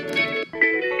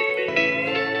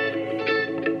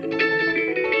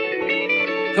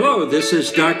Hello, this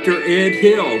is Dr. Ed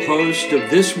Hill, host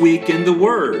of This Week in the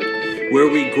Word, where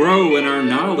we grow in our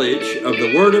knowledge of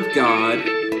the Word of God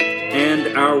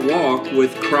and our walk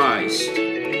with Christ.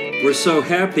 We're so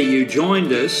happy you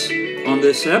joined us on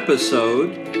this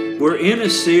episode. We're in a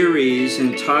series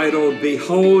entitled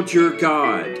Behold Your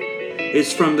God.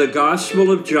 It's from the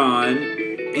Gospel of John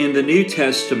in the New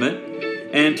Testament,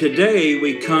 and today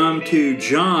we come to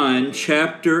John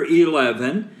chapter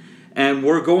 11. And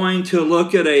we're going to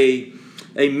look at a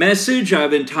message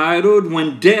I've entitled,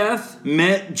 When Death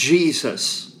Met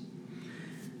Jesus.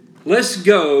 Let's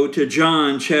go to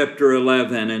John chapter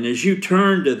 11. And as you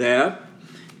turn to that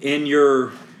in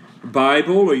your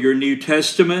Bible or your New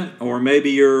Testament, or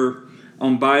maybe you're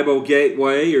on Bible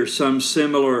Gateway or some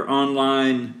similar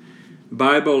online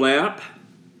Bible app,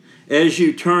 as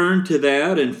you turn to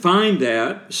that and find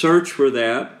that, search for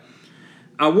that,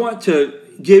 I want to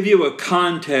give you a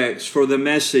context for the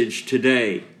message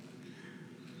today.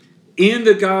 In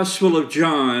the Gospel of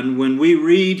John, when we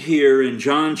read here in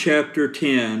John chapter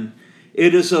 10,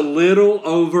 it is a little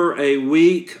over a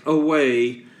week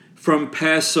away from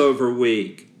Passover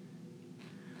week,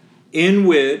 in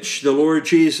which the Lord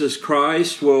Jesus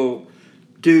Christ will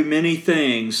do many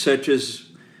things, such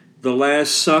as the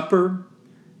Last Supper.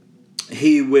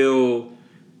 He will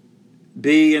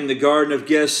be in the Garden of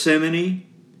Gethsemane.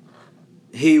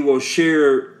 He will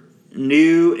share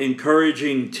new,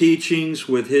 encouraging teachings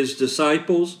with his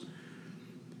disciples.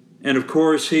 And of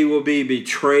course, he will be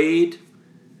betrayed,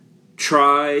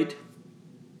 tried,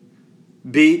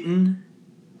 beaten,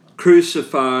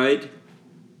 crucified,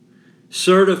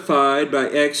 certified by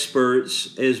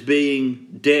experts as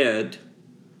being dead,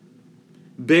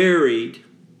 buried,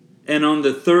 and on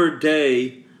the third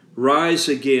day, rise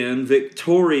again,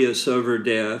 victorious over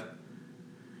death.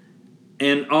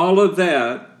 And all of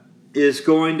that is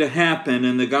going to happen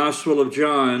in the Gospel of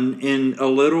John in a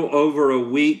little over a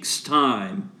week's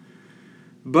time.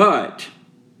 But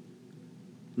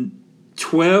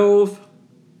 12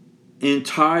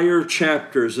 entire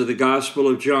chapters of the Gospel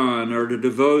of John are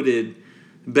devoted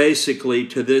basically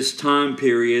to this time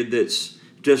period that's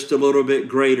just a little bit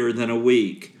greater than a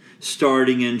week,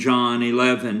 starting in John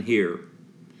 11 here.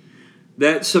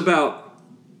 That's about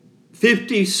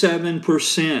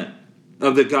 57%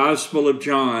 of the Gospel of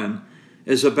John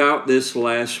is about this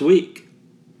last week.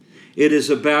 It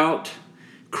is about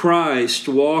Christ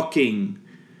walking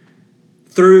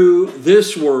through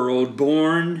this world,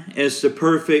 born as the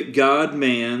perfect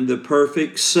God-man, the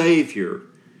perfect Savior,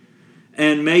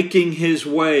 and making his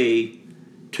way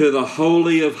to the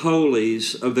Holy of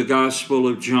Holies of the Gospel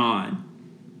of John.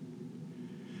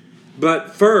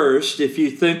 But first, if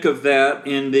you think of that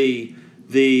in the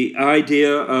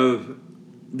idea of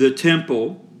the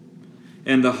temple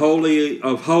and the Holy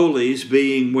of Holies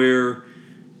being where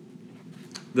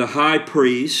the high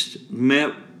priest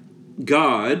met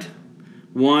God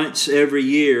once every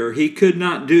year, he could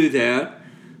not do that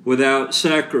without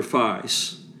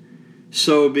sacrifice.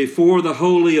 So before the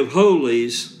Holy of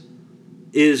Holies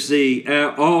is the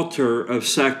altar of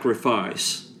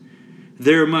sacrifice.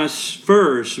 There must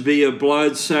first be a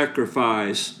blood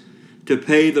sacrifice to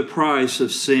pay the price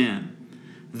of sin.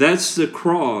 That's the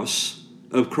cross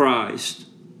of Christ.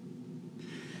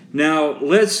 Now,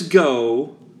 let's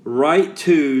go right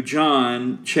to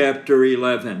John chapter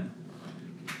 11.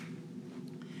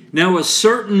 Now, a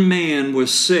certain man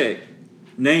was sick,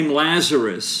 named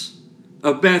Lazarus,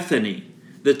 of Bethany,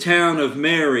 the town of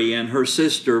Mary and her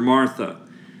sister Martha.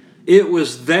 It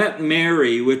was that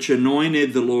Mary which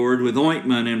anointed the Lord with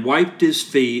ointment and wiped his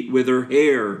feet with her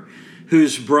hair,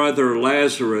 whose brother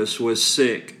Lazarus was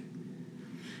sick.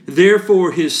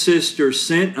 Therefore his sister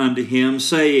sent unto him,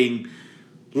 saying,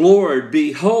 Lord,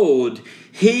 behold,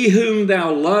 he whom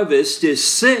thou lovest is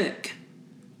sick.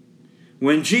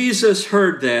 When Jesus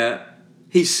heard that,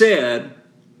 he said,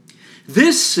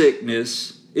 This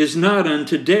sickness is not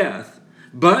unto death,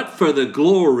 but for the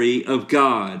glory of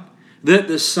God, that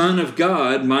the Son of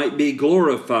God might be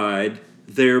glorified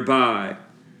thereby.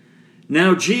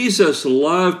 Now Jesus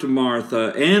loved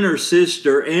Martha and her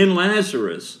sister and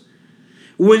Lazarus.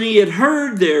 When he had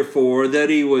heard, therefore,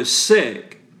 that he was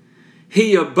sick,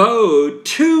 he abode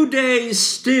 2 days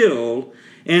still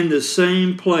in the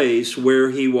same place where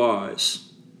he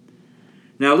was.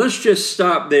 Now let's just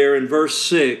stop there in verse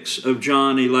 6 of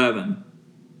John 11.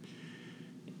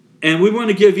 And we want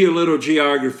to give you a little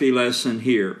geography lesson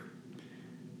here.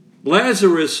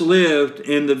 Lazarus lived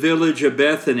in the village of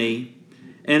Bethany,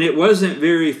 and it wasn't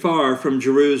very far from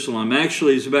Jerusalem.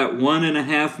 Actually, it's about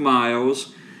 1.5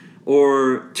 miles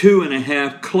or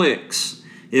 2.5 clicks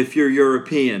if you're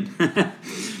European.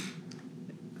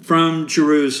 from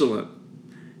Jerusalem.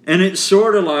 And it's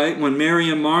sort of like when Mary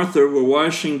and Martha were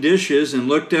washing dishes and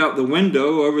looked out the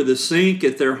window over the sink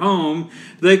at their home,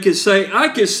 they could say, I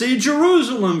could see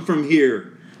Jerusalem from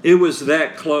here. It was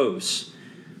that close.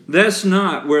 That's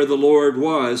not where the Lord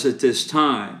was at this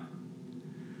time.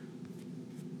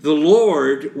 The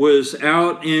Lord was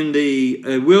out in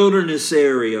the wilderness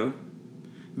area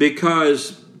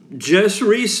because just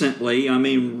recently,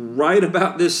 right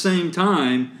about this same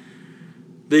time,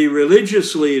 the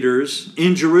religious leaders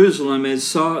in Jerusalem had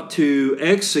sought to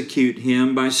execute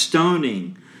him by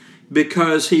stoning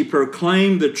because he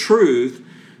proclaimed the truth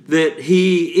that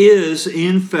he is,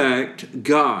 in fact,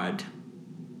 God.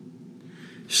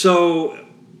 So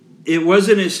it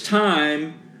wasn't his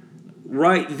time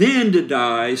right then to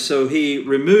die, so he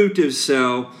removed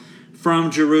himself from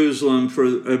Jerusalem for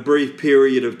a brief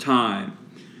period of time.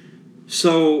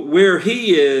 So where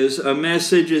he is, a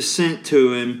message is sent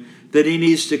to him that he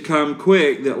needs to come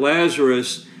quick, that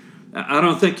Lazarus, I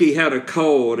don't think he had a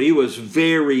cold. He was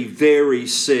very, very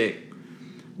sick,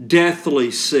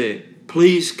 deathly sick.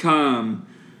 Please come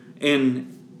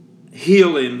and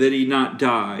heal him that he not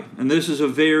die. And this is a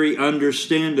very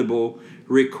understandable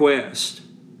request.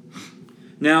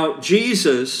 Now,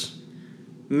 Jesus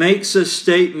makes a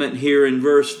statement here in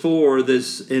verse 4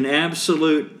 that's an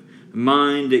absolute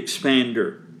mind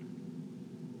expander.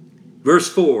 Verse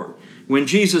 4, when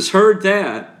Jesus heard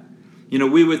that,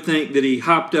 we would think that he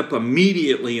hopped up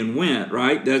immediately and went,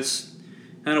 right? That's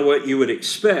kind of what you would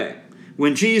expect.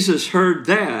 When Jesus heard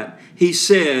that, he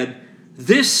said,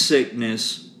 this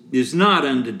sickness is not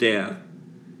unto death,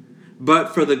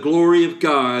 but for the glory of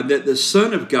God, that the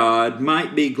Son of God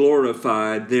might be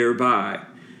glorified thereby.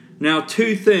 Now,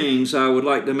 two things I would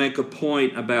like to make a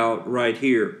point about right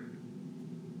here.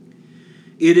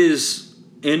 It is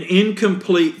an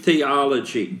incomplete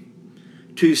theology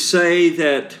to say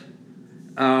that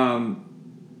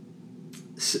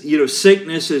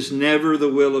sickness is never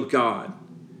the will of God,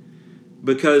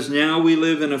 because now we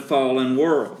live in a fallen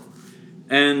world.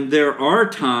 And there are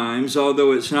times,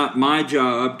 although it's not my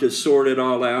job to sort it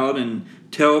all out and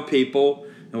tell people,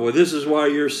 well, this is why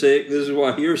you're sick, this is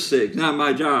why you're sick. It's not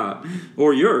my job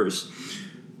or yours.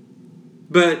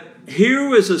 But here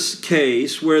was a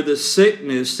case where the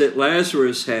sickness that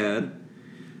Lazarus had,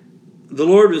 the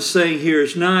Lord was saying here,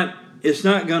 it's not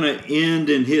going to end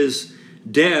in his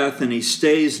death and he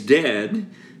stays dead,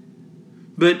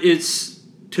 but it's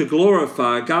to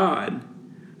glorify God,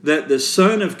 that the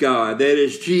Son of God, that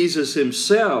is Jesus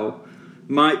himself,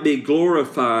 might be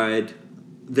glorified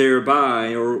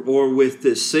thereby or with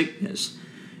this sickness.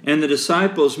 And the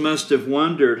disciples must have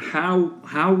wondered,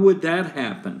 how would that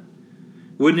happen?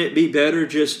 Wouldn't it be better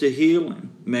just to heal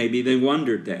him? Maybe they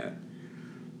wondered that.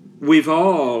 We've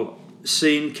all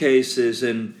seen cases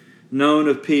and known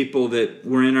of people that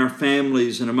were in our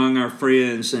families and among our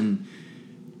friends and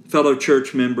fellow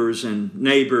church members and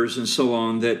neighbors and so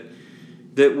on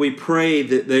that we prayed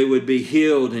that they would be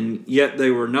healed, and yet they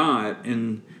were not,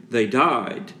 and they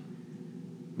died.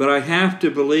 But I have to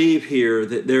believe here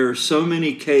that there are so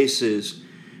many cases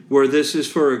where this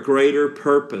is for a greater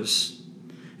purpose,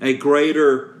 a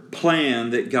greater plan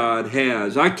that God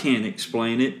has. I can't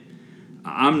explain it.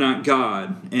 I'm not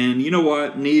God. And you know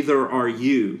what? Neither are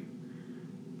you.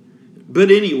 But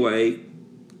anyway,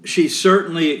 she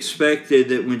certainly expected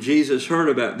that when Jesus heard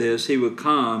about this, he would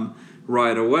come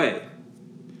right away.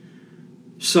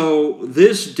 So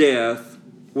this death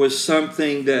was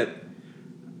something that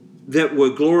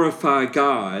would glorify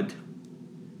God,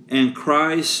 and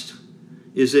Christ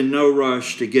is in no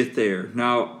rush to get there.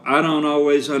 Now, I don't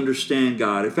always understand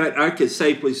God. In fact, I could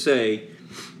safely say,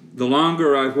 the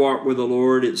longer I've walked with the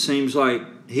Lord, it seems like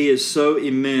he is so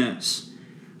immense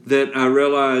that I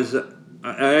realize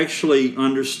I actually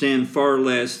understand far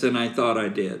less than I thought I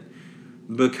did,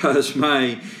 because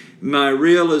my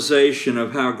realization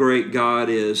of how great God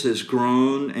is has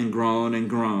grown and grown and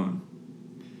grown.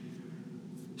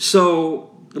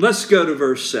 So let's go to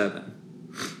verse 7.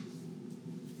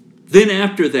 Then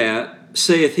after that,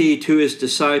 saith he to his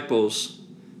disciples,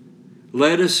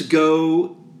 let us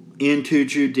go into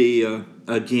Judea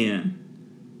again.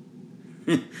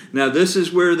 Now this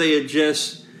is where they had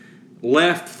just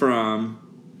left from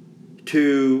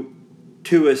to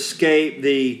escape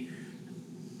the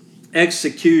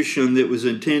execution that was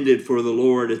intended for the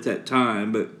Lord at that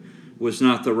time, but was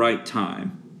not the right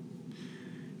time.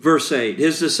 Verse 8,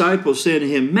 his disciples said to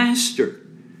him, Master,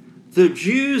 the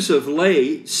Jews of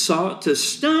late sought to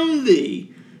stone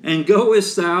thee, and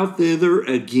goest thou thither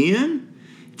again?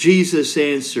 Jesus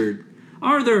answered,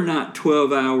 Are there not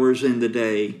 12 hours in the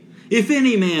day? If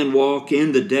any man walk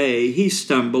in the day, he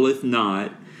stumbleth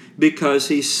not, because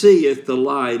he seeth the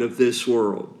light of this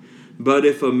world. But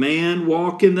if a man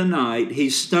walk in the night, he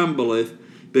stumbleth,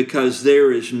 because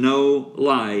there is no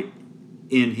light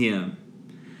in him.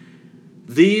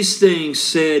 These things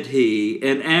said he,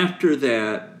 and after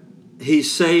that he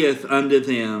saith unto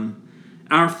them,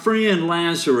 Our friend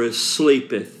Lazarus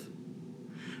sleepeth,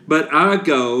 but I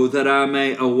go that I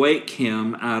may awake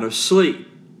him out of sleep.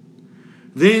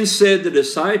 Then said the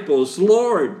disciples,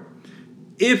 Lord,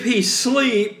 if he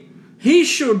sleep, he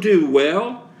shall do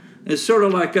well. It's sort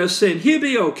of like us saying, he'll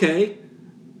be okay.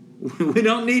 We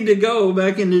don't need to go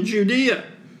back into Judea.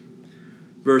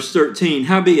 Verse 13,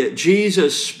 howbeit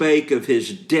Jesus spake of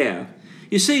his death.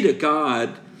 You see, to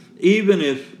God, even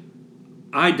if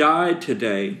I died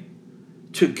today,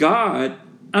 to God,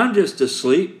 I'm just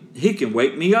asleep. He can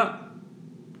wake me up.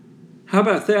 How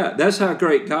about that? That's how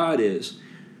great God is.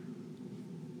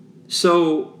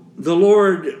 So the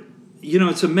Lord,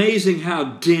 it's amazing how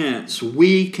dense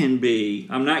we can be.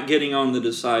 I'm not getting on the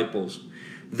disciples.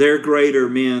 They're greater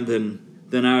men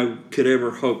than I could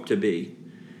ever hope to be.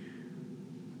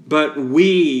 But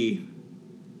we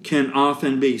can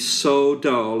often be so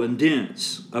dull and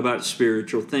dense about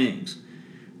spiritual things.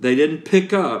 They didn't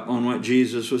pick up on what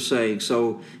Jesus was saying,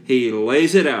 so he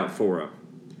lays it out for them.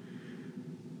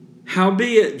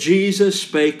 Howbeit Jesus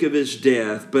spake of his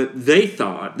death, but they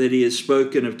thought that he had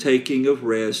spoken of taking of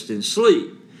rest and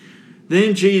sleep.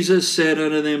 Then Jesus said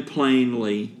unto them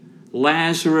plainly,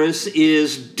 Lazarus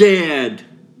is dead.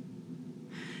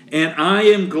 And I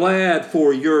am glad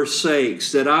for your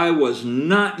sakes that I was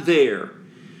not there,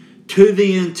 to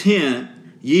the intent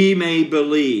ye may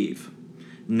believe.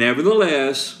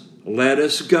 Nevertheless, let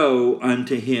us go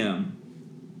unto him.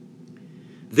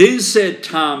 Then said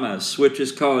Thomas, which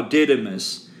is called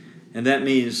Didymus, and that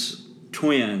means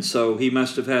twin, so he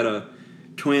must have had a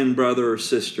twin brother or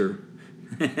sister.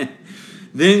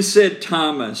 Then said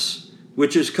Thomas,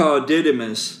 which is called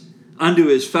Didymus, unto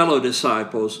his fellow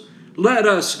disciples, Let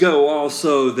us go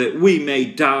also, that we may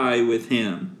die with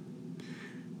him.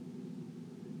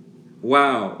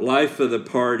 Wow, life of the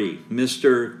party.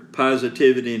 Mr.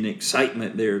 Positivity and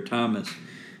excitement there, Thomas.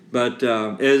 But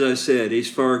as I said, he's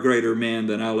far greater man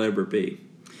than I'll ever be.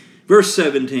 Verse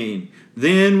 17,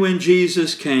 Then when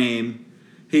Jesus came,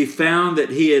 he found that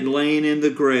he had lain in the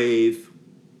grave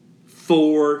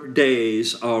 4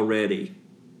 days already.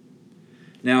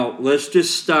 Now, let's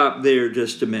just stop there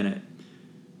just a minute.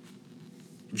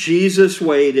 Jesus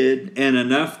waited, and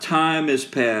enough time has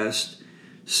passed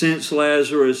since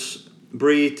Lazarus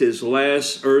breathed his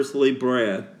last earthly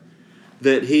breath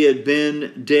that he had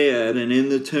been dead and in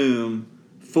the tomb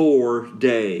 4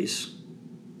 days.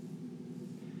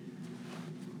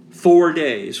 4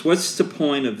 days. What's the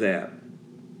point of that?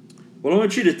 Well, I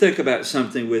want you to think about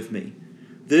something with me.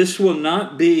 This will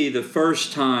not be the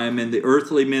first time in the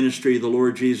earthly ministry of the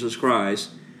Lord Jesus Christ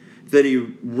that he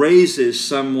raises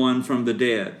someone from the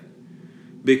dead.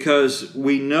 Because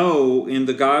we know in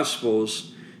the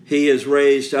Gospels he has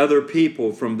raised other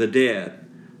people from the dead.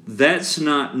 That's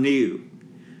not new.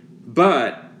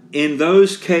 But in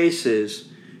those cases,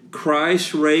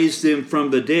 Christ raised them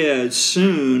from the dead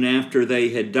soon after they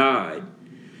had died.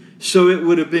 So it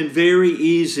would have been very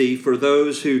easy for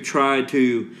those who tried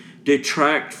to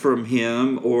detract from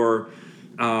him or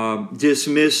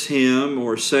dismiss him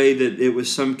or say that it was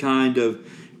some kind of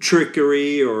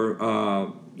trickery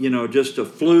or just a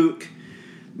fluke.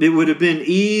 It would have been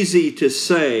easy to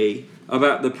say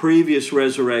about the previous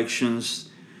resurrections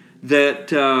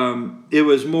that it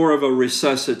was more of a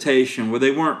resuscitation where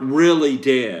they weren't really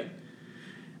dead,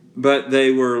 but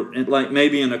they were like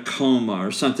maybe in a coma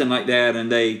or something like that,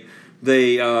 and they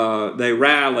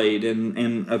rallied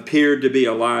and appeared to be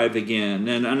alive again.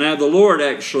 And now the Lord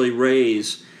actually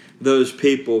raised those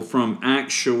people from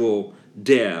actual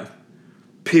death,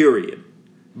 period.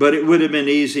 But it would have been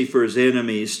easy for his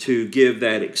enemies to give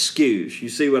that excuse. You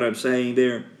see what I'm saying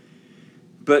there?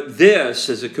 But this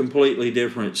is a completely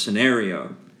different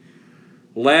scenario.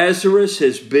 Lazarus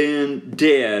has been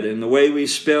dead, and the way we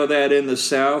spell that in the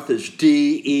South is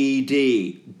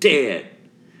D-E-D, dead.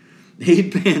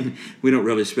 We don't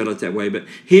really spell it that way, but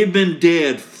he'd been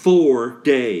dead 4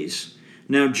 days.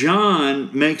 Now,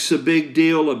 John makes a big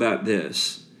deal about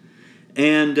this.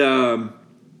 And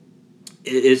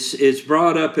it's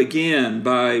brought up again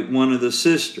by one of the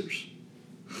sisters.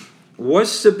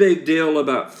 What's the big deal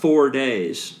about 4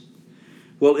 days?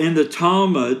 Well, in the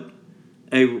Talmud,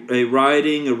 a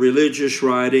religious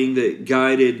writing that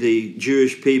guided the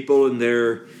Jewish people in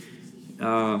their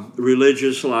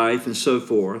religious life and so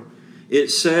forth, it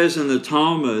says in the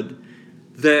Talmud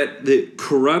that the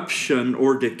corruption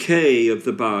or decay of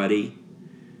the body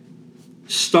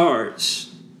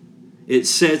starts, it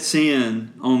sets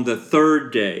in on the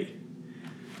third day.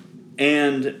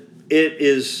 And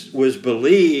it was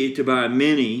believed by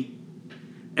many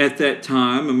at that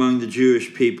time among the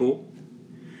Jewish people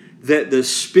that the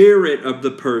spirit of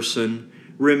the person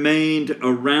remained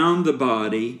around the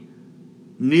body,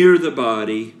 near the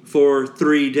body, for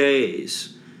 3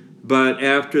 days. But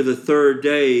after the third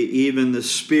day, even the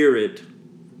spirit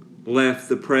left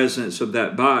the presence of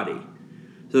that body.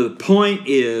 So the point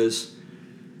is,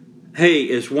 hey,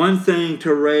 it's one thing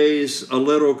to raise a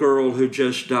little girl who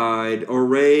just died, or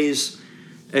raise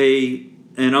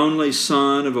an only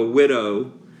son of a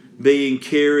widow being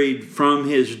carried from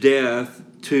his death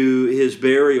to his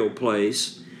burial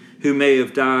place, who may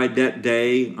have died that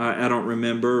day, I don't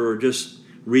remember, or just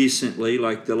recently,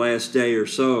 like the last day or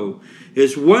so.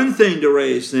 It's one thing to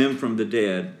raise them from the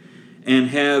dead and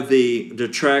have the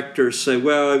detractors say,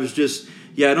 well, it was just,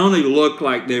 it only looked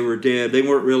like they were dead. They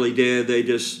weren't really dead. They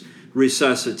just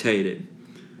resuscitated.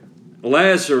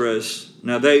 Lazarus,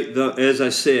 now as I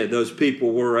said, those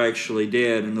people were actually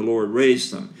dead and the Lord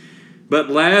raised them. But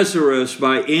Lazarus,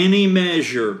 by any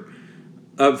measure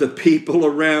of the people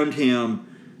around him,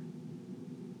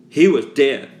 he was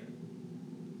dead.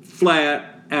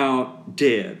 Flat out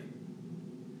dead.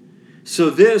 So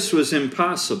this was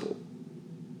impossible.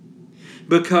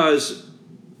 Because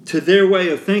to their way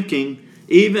of thinking,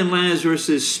 even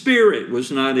Lazarus' spirit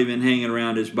was not even hanging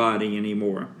around his body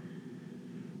anymore.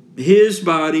 His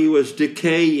body was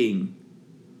decaying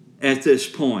at this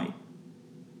point.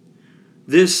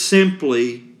 This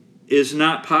simply is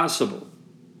not possible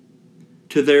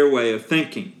to their way of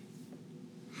thinking.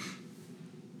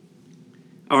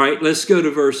 All right, let's go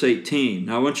to verse 18.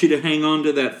 I want you to hang on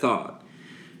to that thought.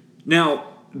 Now,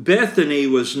 Bethany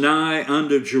was nigh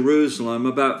unto Jerusalem,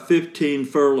 about 15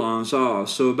 furlongs off,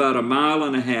 so about 1.5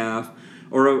 miles,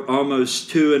 or almost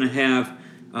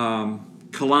 2.5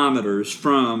 kilometers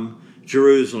from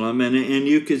Jerusalem. And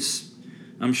you could,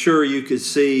 I'm sure you could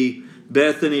see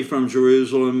Bethany from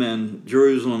Jerusalem and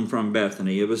Jerusalem from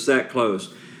Bethany. It was that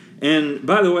close. And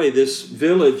by the way, this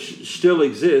village still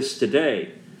exists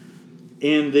today.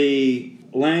 In the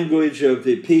language of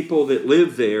the people that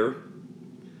live there,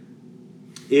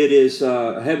 it is,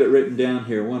 I have it written down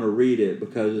here. I want to read it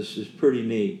because this is pretty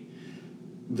neat.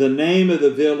 The name of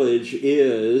the village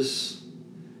is,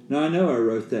 now I know I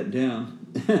wrote that down.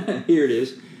 Here it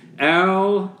is.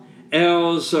 Al-El-Zariah.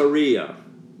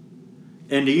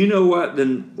 And do you know what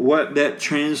that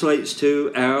translates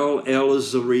to?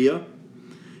 Al-El-Zariah?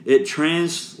 It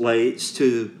translates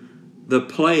to the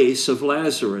place of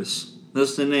Lazarus.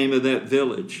 That's the name of that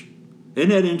village. Isn't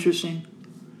that interesting?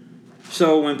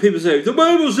 So when people say, the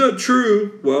Bible's not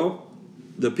true, well,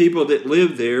 the people that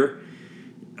live there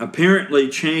apparently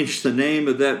changed the name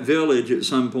of that village at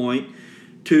some point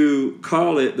to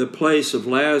call it the place of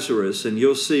Lazarus, and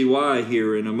you'll see why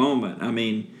here in a moment. I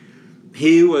mean,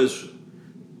 he was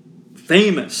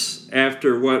famous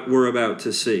after what we're about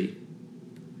to see.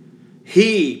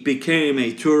 He became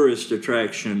a tourist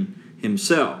attraction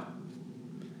himself.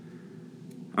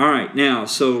 All right, now,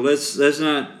 so let's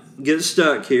not get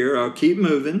stuck here. I'll keep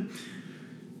moving.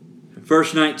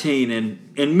 Verse 19,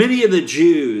 and many of the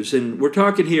Jews, and we're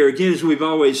talking here, again, as we've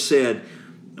always said,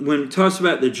 when it talks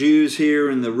about the Jews here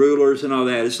and the rulers and all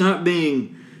that, it's not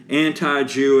being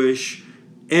anti-Jewish.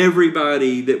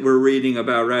 Everybody that we're reading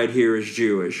about right here is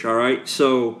Jewish, all right?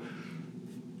 So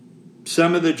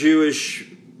some of the Jewish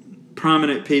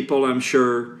prominent people, I'm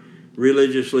sure,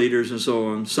 religious leaders and so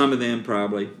on, some of them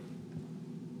probably,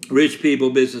 rich people,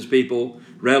 business people,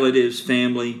 relatives,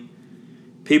 family,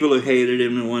 people who hated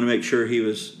him and wanted to make sure he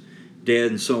was dead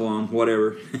and so on,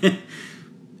 whatever.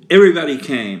 Everybody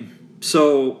came.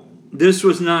 So this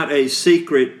was not a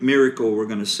secret miracle we're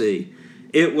going to see.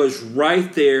 It was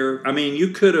right there. I mean, you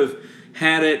could have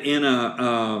had it in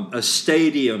a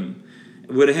stadium.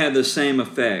 It would have had the same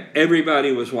effect.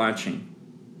 Everybody was watching.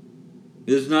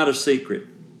 This is not a secret.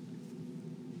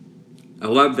 I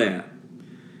love that.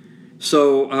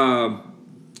 So,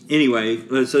 anyway,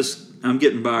 I'm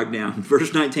getting bogged down.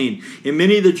 Verse 19. And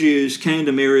many of the Jews came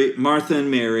to Martha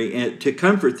and Mary to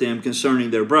comfort them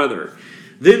concerning their brother.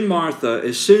 Then Martha,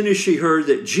 as soon as she heard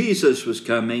that Jesus was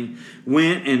coming,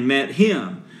 went and met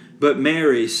him. But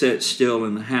Mary sat still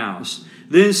in the house.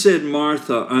 Then said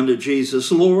Martha unto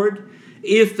Jesus, Lord,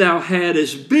 if thou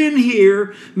hadst been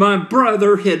here, my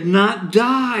brother had not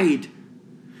died.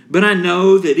 But I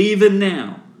know that even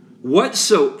now,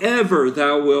 whatsoever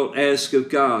thou wilt ask of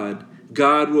God,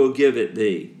 God will give it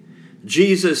thee.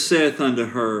 Jesus saith unto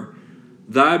her,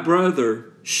 Thy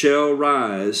brother shall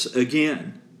rise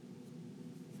again.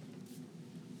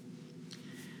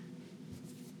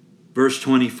 Verse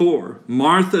 24,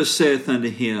 Martha saith unto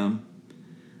him,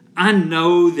 I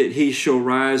know that he shall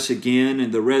rise again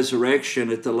in the resurrection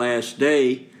at the last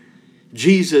day.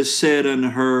 Jesus said unto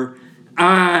her,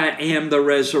 I am the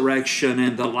resurrection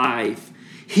and the life.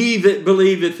 He that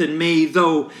believeth in me,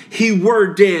 though he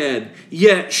were dead,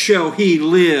 yet shall he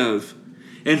live.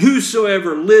 And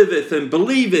whosoever liveth and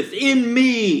believeth in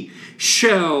me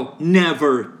shall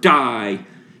never die.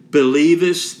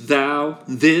 Believest thou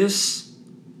this?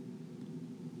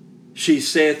 She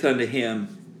saith unto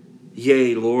him,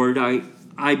 Yea, Lord,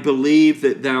 I believe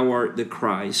that thou art the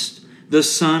Christ, the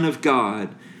Son of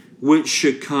God, which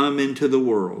should come into the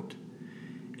world.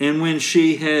 And when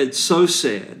she had so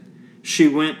said, she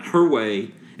went her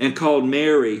way and called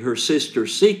Mary, her sister,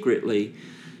 secretly,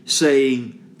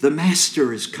 saying, The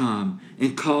Master is come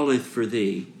and calleth for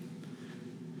thee.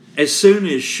 As soon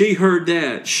as she heard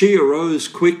that, she arose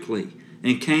quickly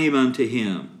and came unto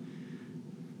him.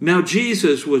 Now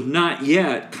Jesus was not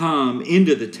yet come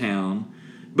into the town,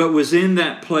 but was in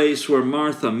that place where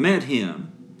Martha met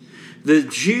him. The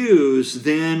Jews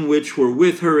then which were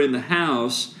with her in the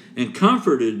house and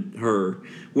comforted her,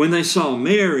 when they saw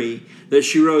Mary, that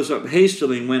she rose up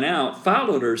hastily and went out,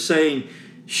 followed her, saying,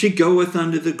 She goeth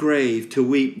unto the grave to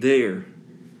weep there.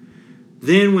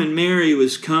 Then when Mary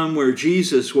was come where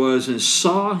Jesus was and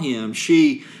saw him,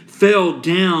 she fell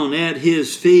down at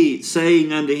his feet,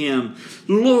 saying unto him,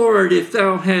 Lord, if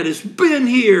thou hadst been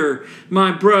here,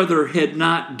 my brother had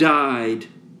not died.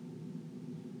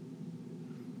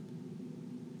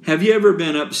 Have you ever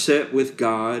been upset with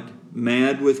God,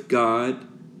 mad with God,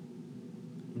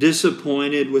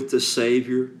 disappointed with the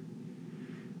Savior?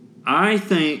 I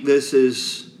think this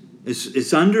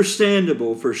it's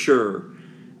understandable for sure.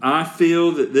 I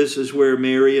feel that this is where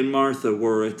Mary and Martha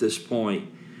were at this point,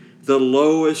 the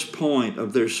lowest point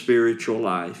of their spiritual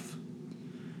life.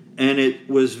 And it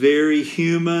was very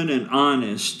human and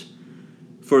honest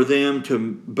for them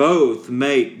to both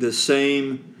make the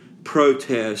same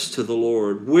protest to the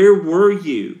Lord. Where were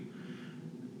you?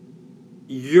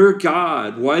 You're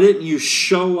God. Why didn't you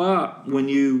show up when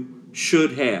you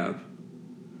should have?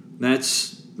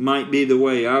 That's might be the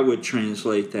way I would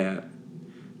translate that.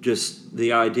 Just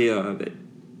the idea of it.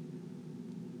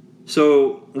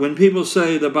 So when people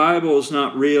say the Bible is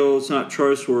not real, it's not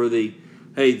trustworthy,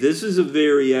 hey, this is a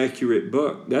very accurate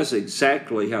book. That's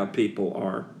exactly how people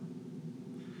are.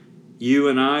 You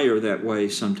and I are that way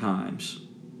sometimes.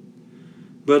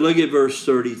 But look at verse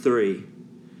 33.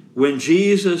 When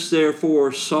Jesus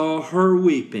therefore saw her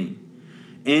weeping,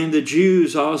 and the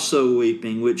Jews also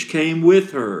weeping, which came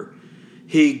with her,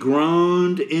 he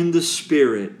groaned in the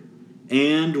spirit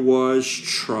and was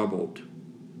troubled.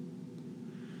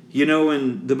 You know,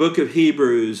 in the book of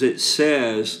Hebrews, it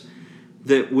says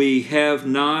that we have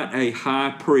not a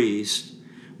high priest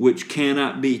which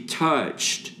cannot be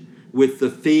touched with the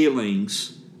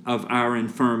feelings of our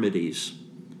infirmities.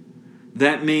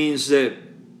 That means that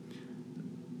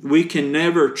we can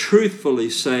never truthfully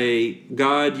say,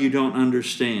 God, you don't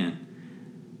understand.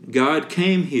 God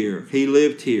came here. He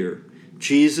lived here.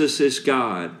 Jesus is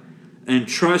God. And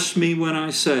trust me when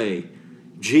I say,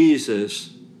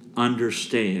 Jesus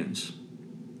understands.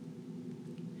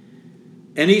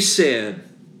 And he said,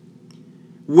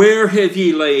 Where have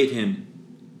ye laid him?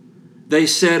 They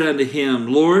said unto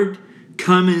him, Lord,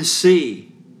 come and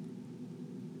see.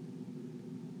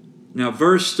 Now,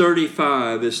 verse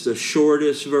 35 is the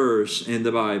shortest verse in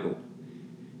the Bible.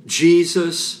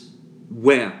 Jesus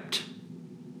wept.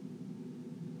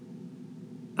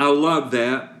 I love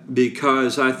that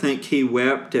because I think he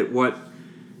wept at what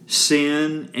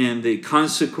sin and the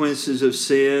consequences of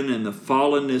sin and the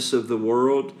fallenness of the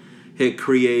world had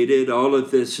created, all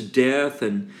of this death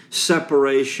and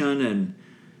separation and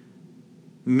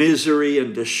misery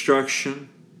and destruction.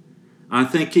 I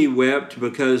think he wept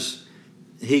because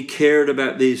he cared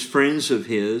about these friends of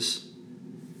his.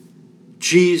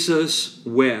 Jesus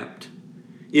wept.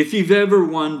 If you've ever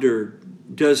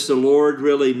wondered, does the Lord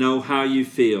really know how you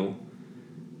feel?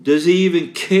 Does he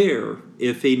even care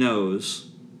if he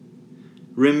knows?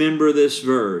 Remember this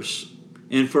verse.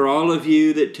 And for all of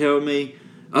you that tell me,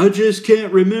 I just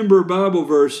can't remember Bible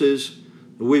verses,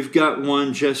 we've got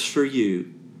one just for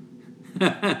you.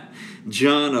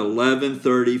 John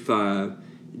 11:35.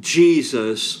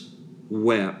 Jesus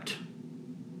wept.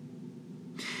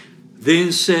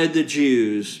 Then said the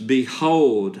Jews,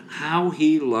 Behold, how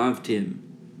he loved him.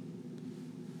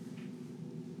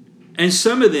 And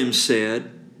some of them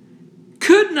said,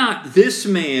 Could not this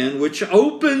man, which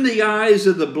opened the eyes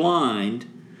of the blind,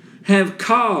 have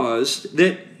caused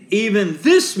that even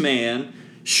this man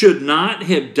should not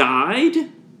have died?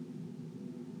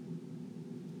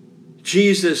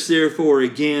 Jesus, therefore,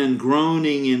 again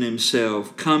groaning in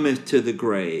himself, cometh to the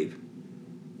grave.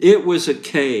 It was a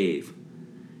cave,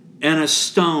 and a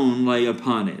stone lay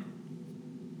upon it.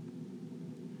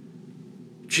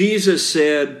 Jesus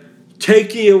said,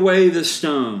 Take ye away the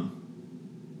stone.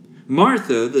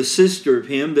 Martha, the sister of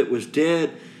him that was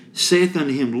dead, saith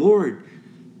unto him, Lord,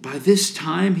 by this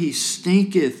time he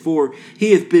stinketh, for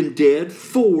he hath been dead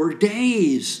 4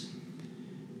 days.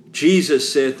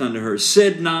 Jesus saith unto her,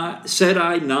 Said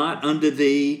I not unto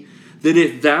thee, that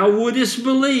if thou wouldest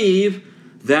believe,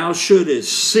 thou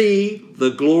shouldest see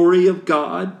the glory of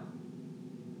God?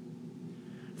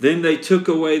 Then they took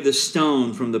away the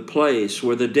stone from the place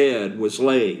where the dead was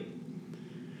laid.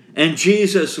 And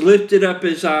Jesus lifted up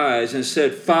his eyes and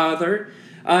said, Father,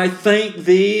 I thank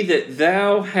thee that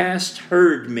thou hast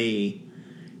heard me,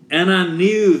 and I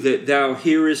knew that thou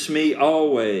hearest me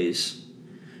always.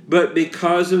 But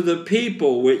because of the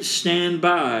people which stand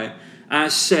by, I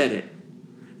said it,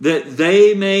 that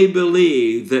they may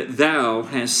believe that thou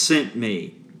hast sent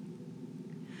me.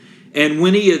 And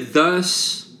when he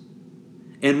thus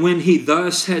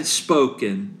had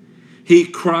spoken, he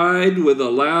cried with a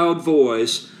loud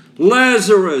voice,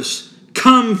 Lazarus,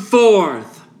 come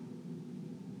forth.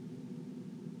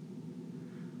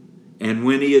 And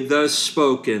when he had thus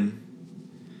spoken,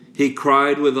 he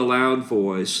cried with a loud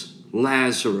voice,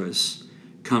 Lazarus,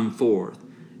 come forth.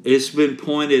 It's been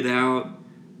pointed out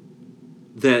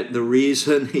that the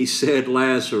reason he said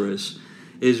Lazarus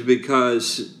is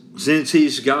because since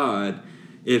he's God,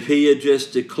 if he had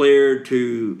just declared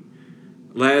to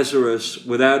Lazarus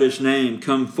without his name,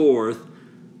 come forth,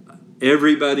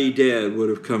 everybody dead would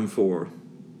have come forth.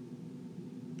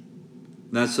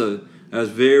 That's a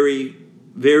very,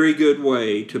 very good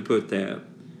way to put that.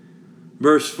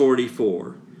 Verse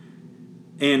 44.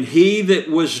 And he that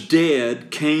was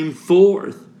dead came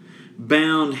forth,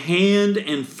 bound hand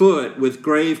and foot with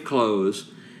grave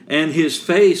clothes, and his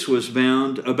face was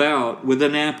bound about with a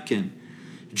napkin.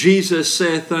 Jesus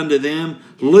saith unto them,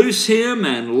 Loose him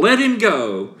and let him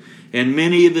go. And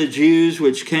many of the Jews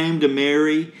which came to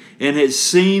Mary and had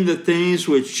seen the things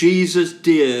which Jesus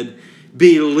did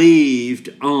believed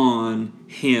on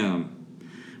him.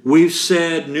 We've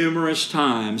said numerous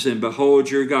times in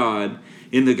Behold Your God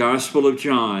in the Gospel of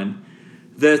John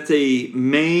that the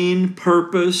main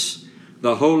purpose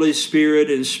the Holy Spirit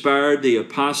inspired the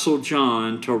Apostle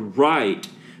John to write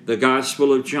the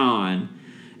Gospel of John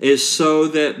is so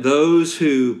that those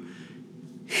who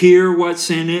hear what's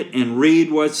in it and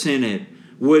read what's in it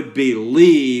would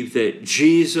believe that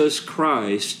Jesus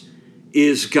Christ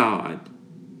is God.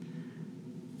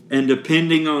 And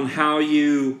depending on how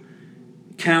you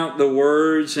count the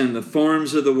words and the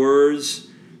forms of the words,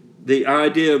 the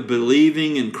idea of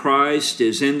believing in Christ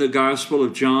is in the Gospel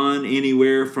of John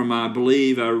anywhere from, I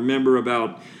remember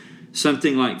about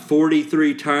something like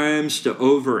 43 times to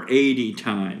over 80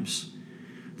 times.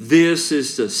 This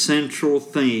is the central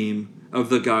theme of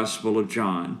the Gospel of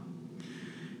John.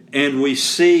 And we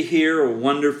see here a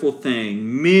wonderful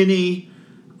thing. Many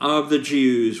of the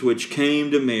Jews which came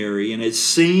to Mary and had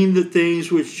seen the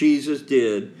things which Jesus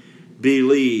did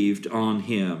believed on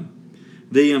him.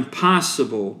 The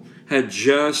impossible had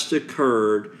just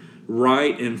occurred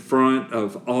right in front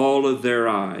of all of their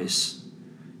eyes,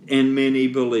 and many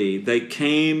believed. They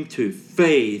came to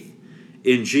faith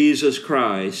in Jesus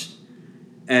Christ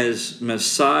as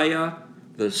Messiah,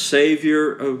 the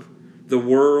Savior of the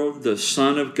world, the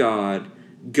Son of God,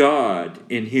 God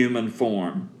in human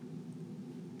form.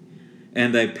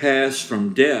 And they passed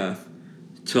from death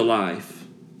to life.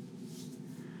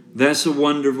 That's a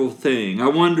wonderful thing. I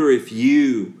wonder if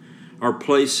you are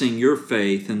placing your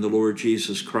faith in the Lord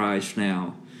Jesus Christ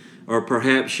now. Or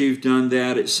perhaps you've done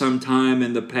that at some time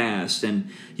in the past and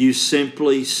you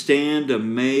simply stand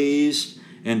amazed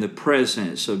in the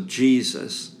presence of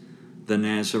Jesus, the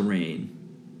Nazarene.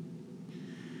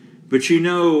 But you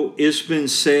know, it's been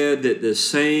said that the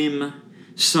same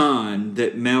sun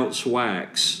that melts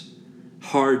wax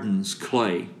hardens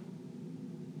clay.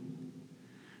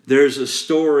 There's a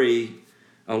story,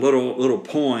 a little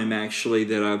poem actually,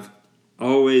 that I've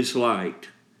always liked.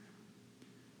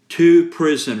 2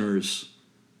 prisoners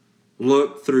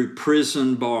looked through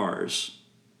prison bars.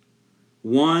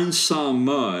 One saw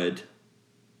mud,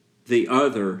 the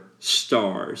other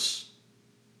stars.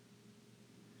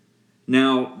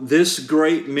 Now, this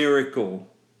great miracle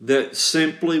that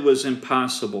simply was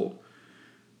impossible.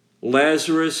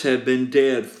 Lazarus had been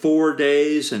dead 4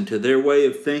 days, and to their way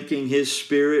of thinking, his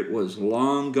spirit was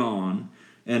long gone,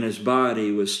 and his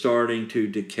body was starting to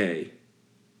decay.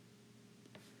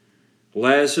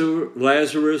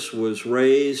 Lazarus was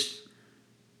raised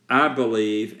I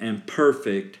believe, and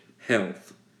perfect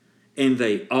health. And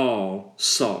they all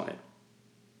saw it.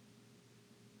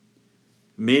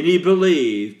 Many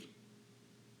believed,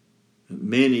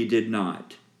 many did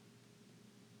not.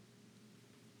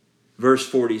 Verse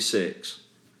 46.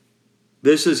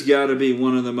 This has got to be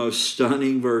one of the most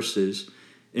stunning verses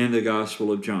in the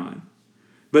Gospel of John.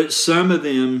 But some of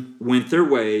them went their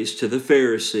ways to the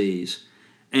Pharisees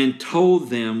and told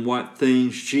them what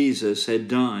things Jesus had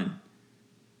done.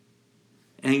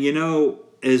 And you know,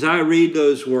 as I read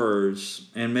those words,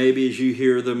 and maybe as you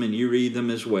hear them and you read them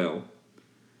as well,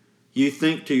 you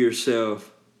think to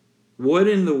yourself, what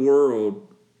in the world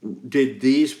did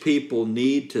these people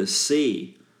need to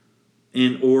see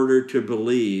in order to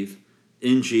believe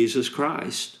in Jesus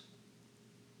Christ?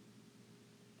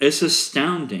 It's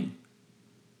astounding,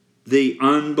 the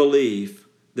unbelief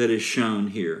that is shown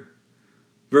here.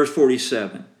 Verse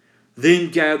 47,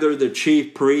 then gathered the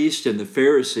chief priests and the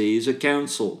Pharisees a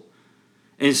council,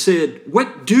 and said,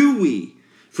 what do we?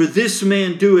 For this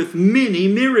man doeth many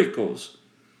miracles.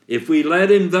 If we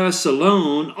let him thus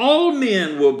alone, all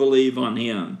men will believe on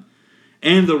him.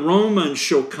 And the Romans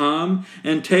shall come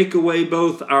and take away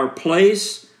both our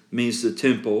place, means the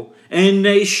temple, and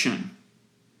nation.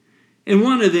 And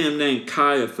one of them, named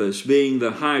Caiaphas, being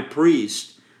the high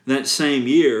priest that same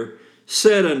year,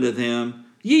 said unto them,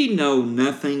 ye know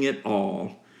nothing at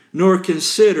all, nor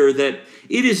consider that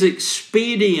it is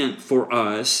expedient for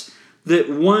us that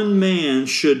one man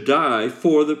should die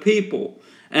for the people,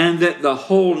 and that the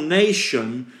whole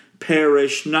nation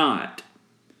perish not.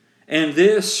 And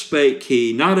this spake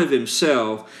he, not of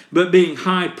himself, but being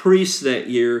high priest that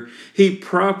year, he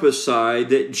prophesied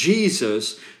that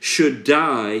Jesus should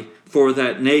die for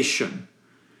that nation,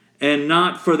 and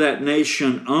not for that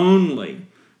nation only,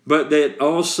 but that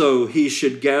also he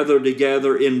should gather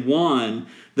together in one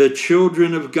the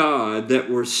children of God that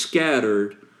were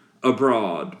scattered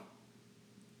abroad.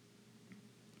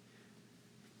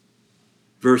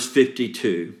 Verse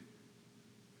 52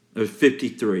 or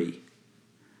 53.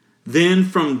 Then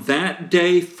from that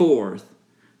day forth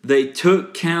they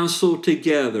took counsel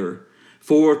together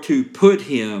for to put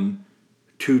him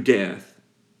to death.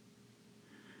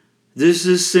 This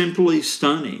is simply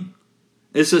stunning.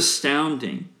 It's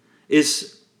astounding.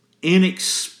 It's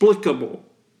inexplicable.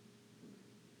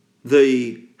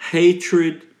 The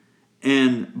hatred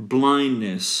and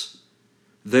blindness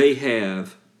they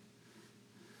have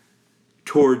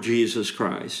toward Jesus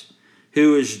Christ,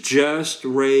 who has just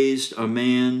raised a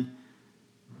man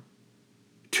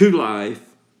to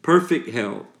life, perfect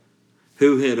health,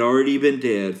 who had already been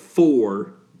dead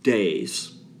 4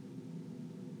 days.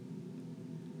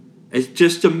 It's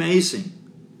just amazing.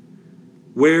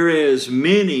 Whereas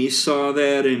many saw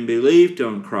that and believed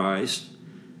on Christ,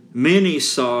 many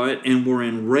saw it and were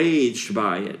enraged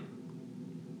by it.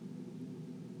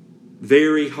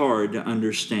 Very hard to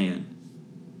understand.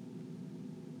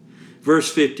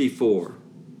 Verse 54.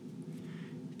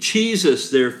 Jesus,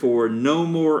 therefore, no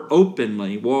more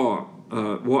openly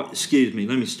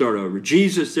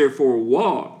Jesus, therefore,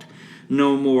 walked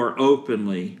no more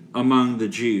openly among the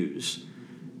Jews,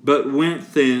 but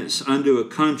went thence unto a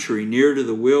country near to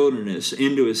the wilderness,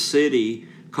 into a city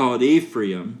called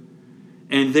Ephraim,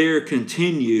 and there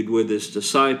continued with his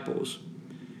disciples.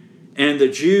 And the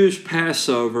Jews'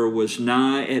 Passover was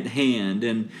nigh at hand,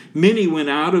 and many went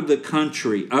out of the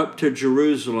country up to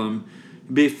Jerusalem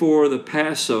before the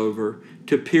Passover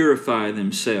to purify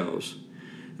themselves.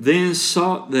 Then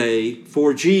sought they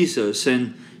for Jesus,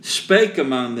 and spake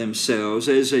among themselves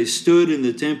as they stood in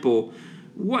the temple,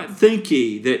 what think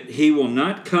ye, that he will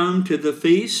not come to the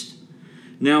feast?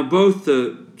 Now both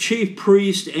the chief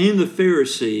priests and the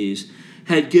Pharisees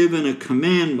had given a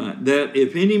commandment that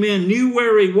if any man knew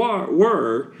where he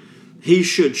were, he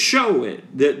should show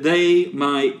it, that they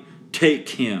might take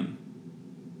him.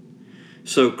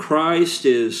 So Christ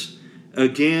is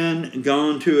again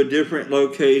gone to a different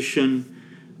location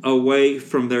away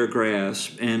from their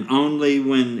grasp, and only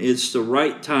when it's the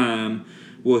right time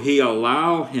will he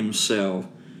allow himself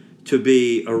to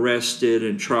be arrested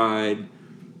and tried,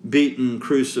 beaten,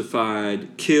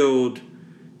 crucified, killed,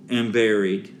 and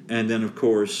buried, and then, of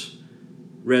course,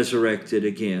 resurrected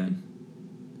again.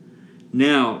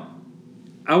 Now,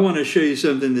 I want to show you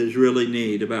something that's really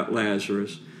neat about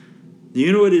Lazarus. Do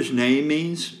you know what his name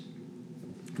means?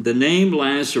 The name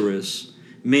Lazarus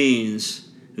means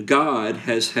God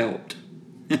has helped.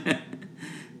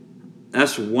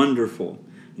 That's wonderful.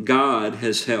 God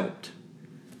has helped.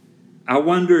 I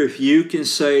wonder if you can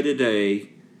say today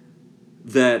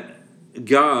that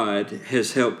God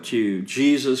has helped you.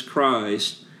 Jesus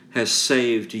Christ has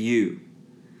saved you.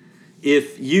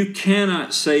 If you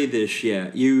cannot say this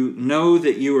yet, you know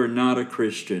that you are not a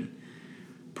Christian.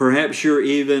 Perhaps you're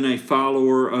even a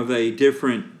follower of a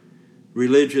different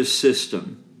religious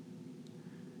system.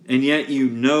 And yet you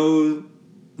know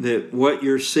that what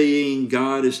you're seeing,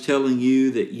 God is telling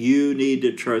you that you need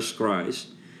to trust Christ.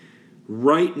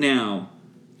 Right now,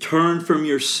 turn from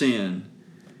your sin.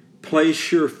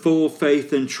 Place your full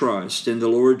faith and trust in the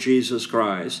Lord Jesus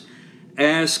Christ.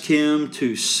 Ask Him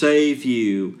to save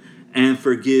you and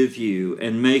forgive you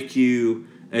and make you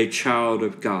a child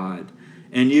of God.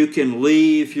 And you can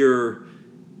leave your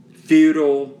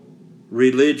feudal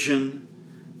religion,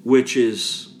 which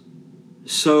is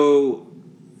so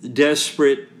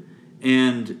desperate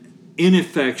and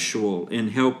ineffectual in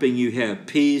helping you have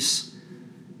peace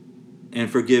and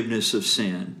forgiveness of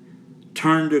sin.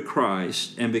 Turn to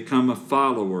Christ and become a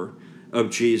follower of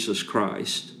Jesus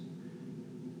Christ.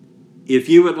 If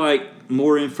you would like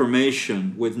more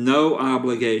information with no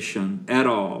obligation at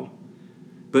all,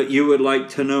 but you would like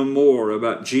to know more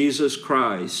about Jesus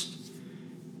Christ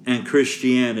and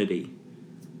Christianity,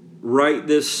 write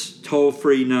this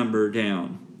toll-free number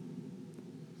down.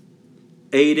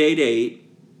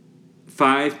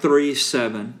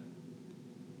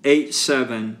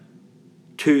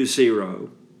 888-537-8720.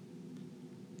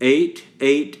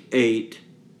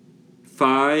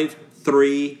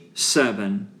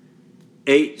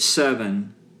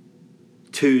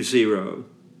 888-537-8720.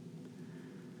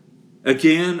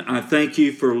 Again, I thank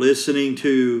you for listening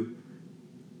to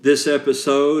this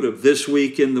episode of This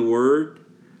Week in the Word,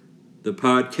 the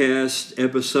podcast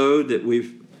episode that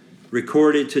we've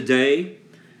recorded today.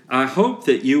 I hope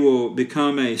that you will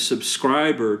become a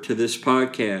subscriber to this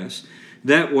podcast.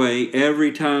 That way,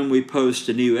 every time we post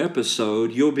a new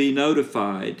episode, you'll be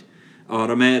notified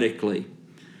automatically.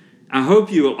 I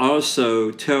hope you will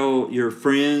also tell your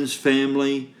friends,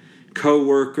 family,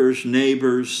 co-workers,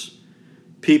 neighbors,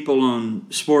 people on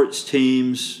sports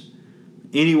teams,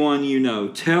 anyone you know,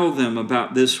 tell them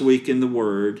about This Week in the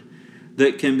Word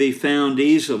that can be found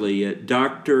easily at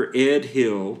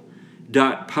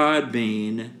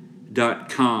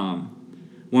dredhill.podbean.com.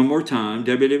 One more time,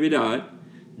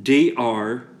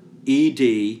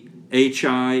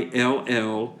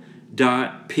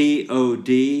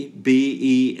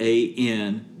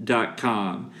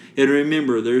 And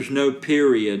remember, there's no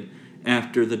period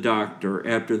after the doctor,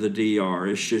 after the DR.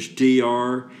 It's just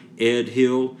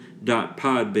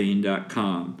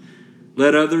dredhill.podbean.com.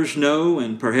 Let others know,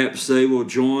 and perhaps they will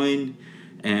join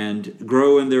and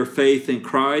grow in their faith in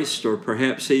Christ, or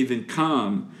perhaps even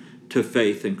come to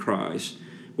faith in Christ.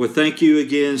 Well, thank you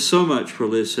again so much for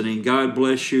listening. God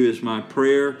bless you is my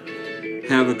prayer.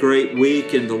 Have a great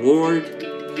week in the Lord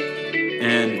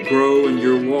and grow in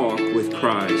your walk with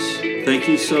Christ. Thank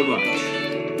you so much.